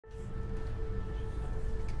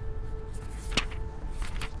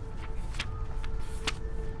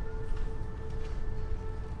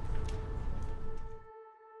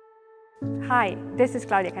Hi, this is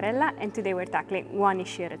Claudia Carella, and today we're tackling one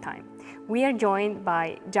issue at a time. We are joined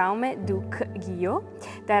by Jaume Duch Guillot,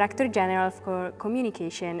 Director General for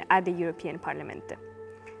Communication at the European Parliament.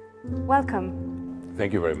 Welcome.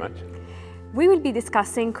 Thank you very much. We will be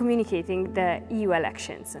discussing communicating the EU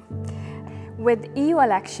elections. With EU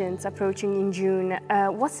elections approaching in June,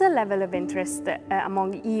 what's the level of interest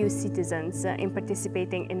among EU citizens in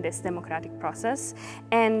participating in this democratic process?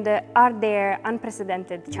 And are there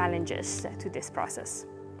unprecedented challenges to this process?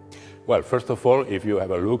 Well, first of all, if you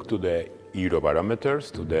have a look to the Eurobarometers,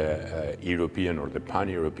 to the European or the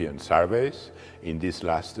pan-European surveys in these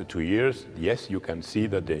last 2 years, yes, you can see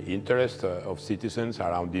that the interest of citizens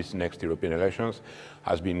around these next European elections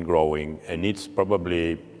has been growing, and it's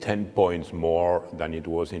probably 10 points more than it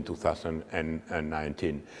was in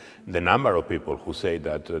 2019. The number of people who say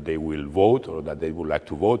that they will vote or that they would like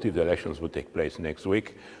to vote if the elections will take place next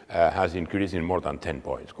week has increased in more than 10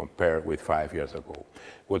 points compared with 5 years ago.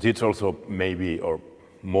 What it's also maybe or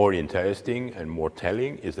more interesting and more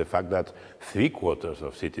telling is the fact that 3/4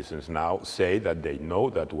 of citizens now say that they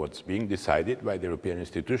know that what's being decided by the European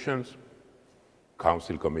institutions,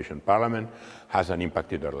 Council, Commission, Parliament, has an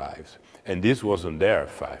impact in their lives. And this wasn't there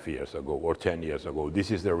 5 years ago or 10 years ago.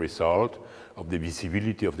 This is the result of the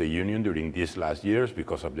visibility of the Union during these last years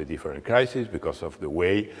because of the different crises, because of the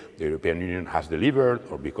way the European Union has delivered,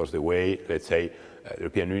 or because the way, let's say, the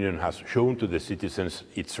European Union has shown to the citizens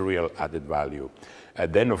its real added value.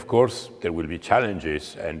 Then, of course, there will be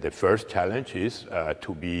challenges, and the first challenge is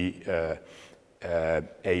to be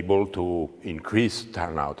able to increase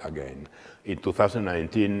turnout again. In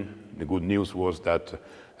 2019, the good news was that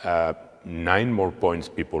 9 more points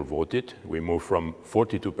people voted. We moved from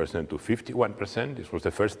 42% to 51%. This was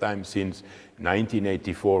the first time since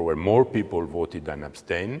 1984 where more people voted than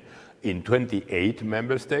abstained in 28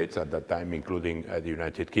 member states, at that time including the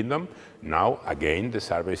United Kingdom. Now, again, the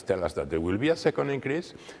surveys tell us that there will be a second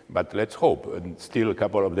increase, but let's hope. Still a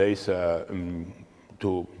couple of days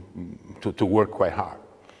to work quite hard.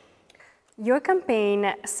 Your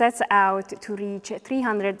campaign sets out to reach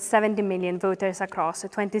 370 million voters across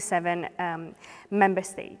 27 member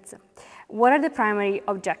states. What are the primary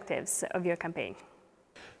objectives of your campaign?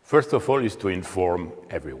 First of all is to inform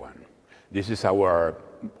everyone. This is our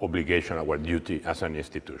obligation, our duty as an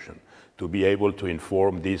institution, to be able to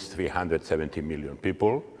inform these 370 million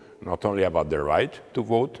people, not only about their right to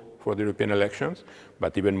vote for the European elections,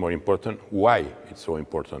 but even more important, why it's so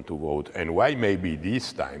important to vote, and why maybe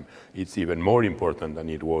this time it's even more important than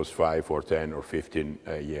it was 5 or 10 or 15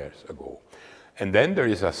 years ago. And then there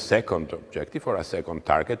is a second objective or a second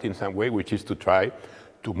target in some way, which is to try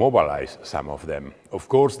to mobilize some of them. Of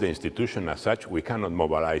course, the institution as such, we cannot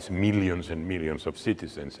mobilize millions and millions of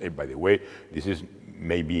citizens. And by the way, this is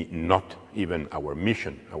maybe not even our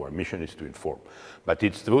mission. Our mission is to inform. But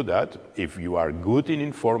it's true that if you are good in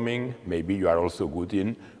informing, maybe you are also good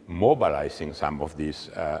in mobilizing some of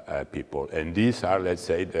these people. And these are, let's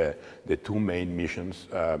say, the two main missions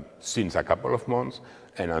since a couple of months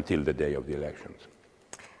and until the day of the elections.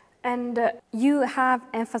 And you have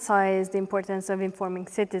emphasized the importance of informing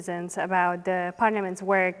citizens about the Parliament's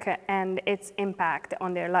work and its impact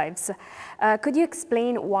on their lives. Could you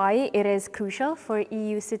explain why it is crucial for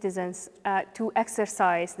EU citizens to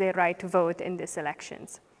exercise their right to vote in these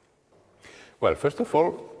elections? Well, first of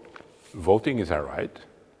all, voting is a right,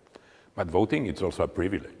 but voting is also a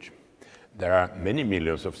privilege. There are many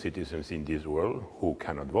millions of citizens in this world who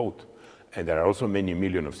cannot vote. And there are also many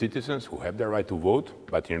millions of citizens who have the right to vote,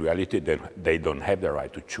 but in reality they don't have the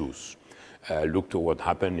right to choose. Look to what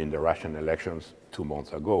happened in the Russian elections 2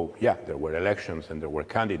 months ago. Yeah, there were elections and there were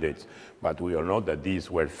candidates, but we all know that these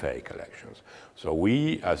were fake elections. So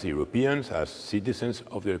we, as Europeans, as citizens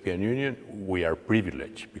of the European Union, we are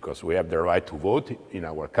privileged because we have the right to vote in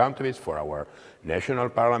our countries for our national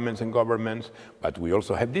parliaments and governments, but we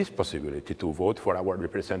also have this possibility to vote for our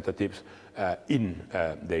representatives in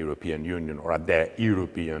the European Union or at the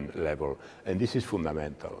European level, and this is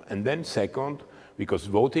fundamental. And then second, because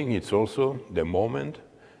voting is also the moment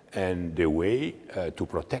and the way to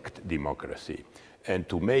protect democracy and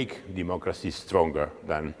to make democracy stronger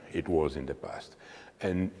than it was in the past.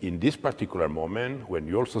 And in this particular moment, when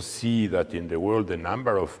you also see that in the world the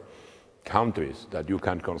number of countries that you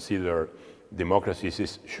can consider democracies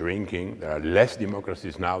is shrinking, there are less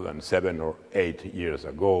democracies now than 7 or 8 years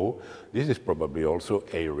ago, this is probably also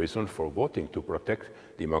a reason for voting, to protect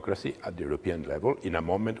democracy at the European level in a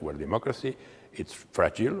moment where democracy is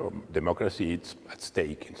fragile or democracy is at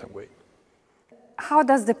stake in some way. how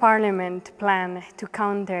does the Parliament plan to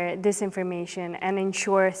counter disinformation and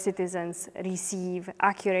ensure citizens receive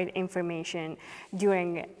accurate information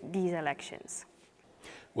during these elections?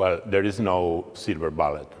 Well, there is no silver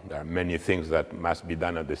bullet. There are many things that must be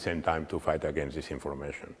done at the same time to fight against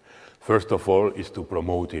disinformation. First of all is to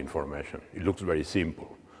promote information. It looks very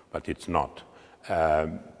simple, but it's not.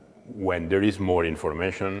 When there is more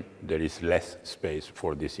information, there is less space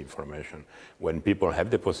for disinformation. When people have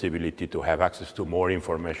the possibility to have access to more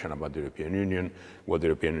information about the European Union, what the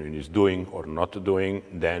European Union is doing or not doing,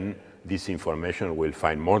 then disinformation will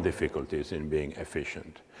find more difficulties in being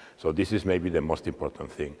efficient. So this is maybe the most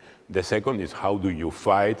important thing. The second is, how do you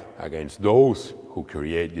fight against those who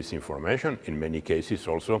create disinformation, in many cases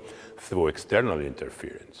also through external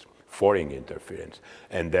interference, foreign interference.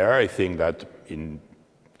 And there I think that in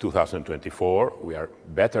 2024, we are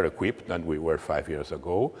better equipped than we were 5 years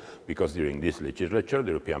ago, because during this legislature, the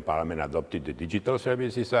European Parliament adopted the Digital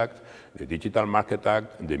Services Act, the Digital Market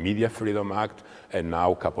Act, the Media Freedom Act, and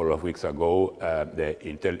now, a couple of weeks ago,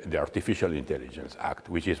 the Artificial Intelligence Act,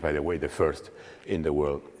 which is, by the way, the first in the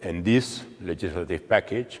world. And this legislative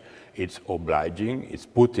package, it's obliging, it's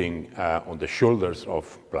putting on the shoulders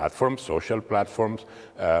of platforms, social platforms,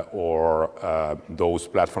 or those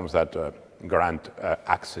platforms that grant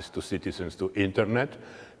access to citizens to internet,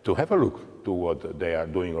 to have a look to what they are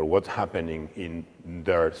doing or what's happening in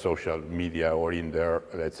their social media or in their,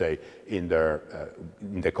 let's say, in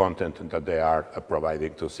the content that they are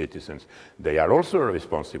providing to citizens. They are also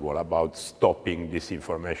responsible about stopping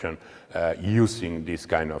disinformation using these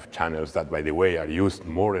kind of channels that, by the way, are used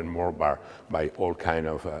more and more by all kind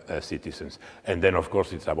of citizens. And then, of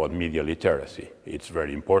course, it's about media literacy. It's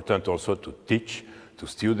very important also to teach to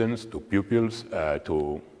students, to pupils,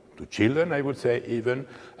 to children, I would say, even,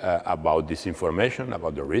 about disinformation,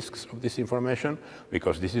 about the risks of disinformation,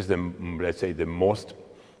 because this is the, let's say, the most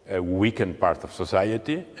weakened part of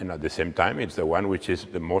society, and at the same time, it's the one which is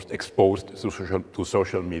the most exposed to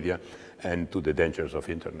social media and to the dangers of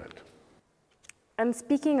internet. And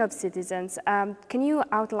speaking of citizens, can you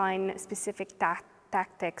outline specific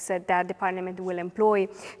tactics that the Parliament will employ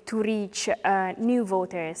to reach new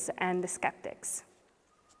voters and the skeptics?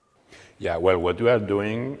 Yeah, well, what we are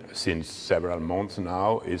doing since several months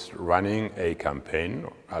now is running a campaign,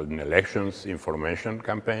 an elections information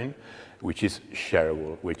campaign, which is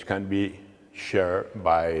shareable, which can be shared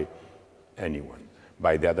by anyone,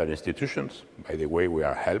 by the other institutions. By the way, we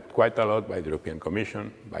are helped quite a lot by the European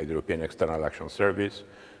Commission, by the European External Action Service,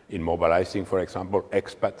 in mobilizing, for example,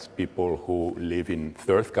 expats, people who live in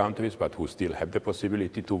third countries but who still have the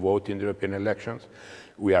possibility to vote in the European elections.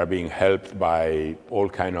 We are being helped by all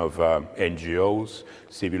kinds of NGOs,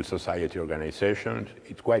 civil society organizations.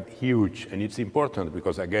 It's quite huge, and it's important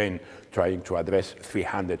because, again, trying to address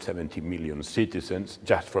 370 million citizens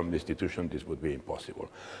just from the institution, this would be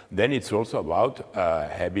impossible. Then it's also about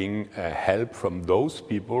having help from those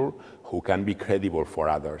people who can be credible for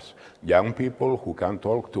others, young people who can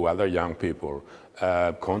talk to other young people,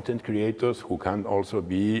 content creators who can also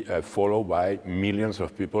be followed by millions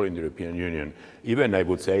of people in the European Union. Even, I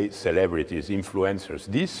would say, celebrities, influencers,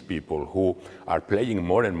 these people who are playing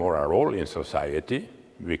more and more a role in society,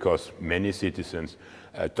 because many citizens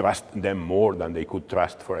trust them more than they could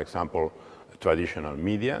trust, for example, traditional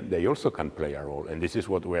media, they also can play a role, and this is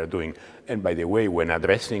what we are doing. And by the way, when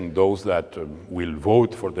addressing those that will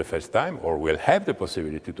vote for the first time or will have the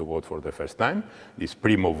possibility to vote for the first time, these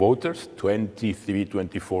primo voters, 23,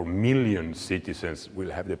 24 million citizens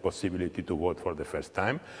will have the possibility to vote for the first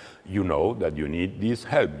time, you know that you need this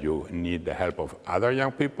help. You need the help of other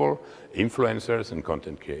young people, influencers, and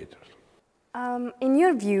content creators. In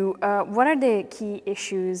your view, what are the key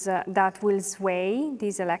issues that will sway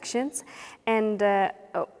these elections, and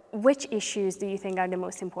which issues do you think are the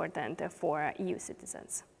most important for EU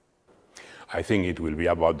citizens? I think it will be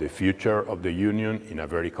about the future of the Union in a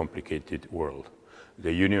very complicated world.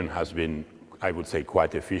 The Union has been, I would say,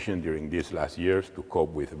 quite efficient during these last years to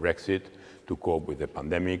cope with Brexit, to cope with the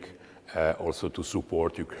pandemic, also to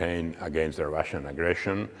support Ukraine against the Russian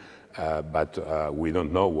aggression. But we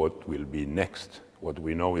don't know what will be next. What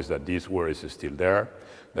we know is that this war is still there,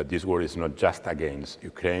 that this war is not just against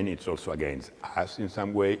Ukraine, it's also against us in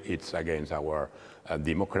some way. It's against our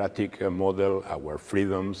democratic model, our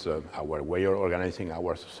freedoms, our way of organizing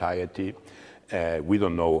our society. We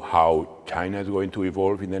don't know how China is going to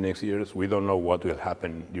evolve in the next years. We don't know what will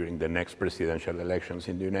happen during the next presidential elections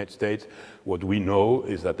in the United States. What we know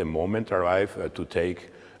is that the moment arrived to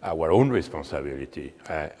take our own responsibility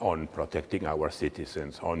on protecting our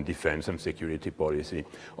citizens, on defense and security policy,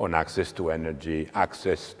 on access to energy,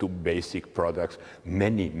 access to basic products,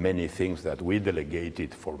 many things that we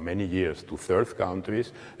delegated for many years to third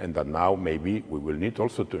countries, and that now maybe we will need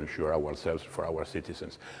also to ensure ourselves for our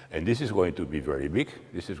citizens. And this is going to be very big.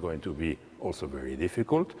 This is going to be also very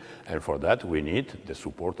difficult, and for that we need the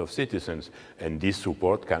support of citizens. And this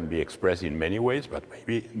support can be expressed in many ways, but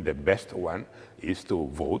maybe the best one is to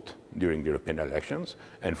vote during the European elections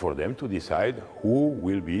and for them to decide who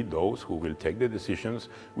will be those who will take the decisions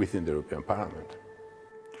within the European Parliament.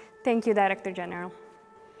 Thank you, Director General.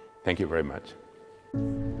 Thank you very much.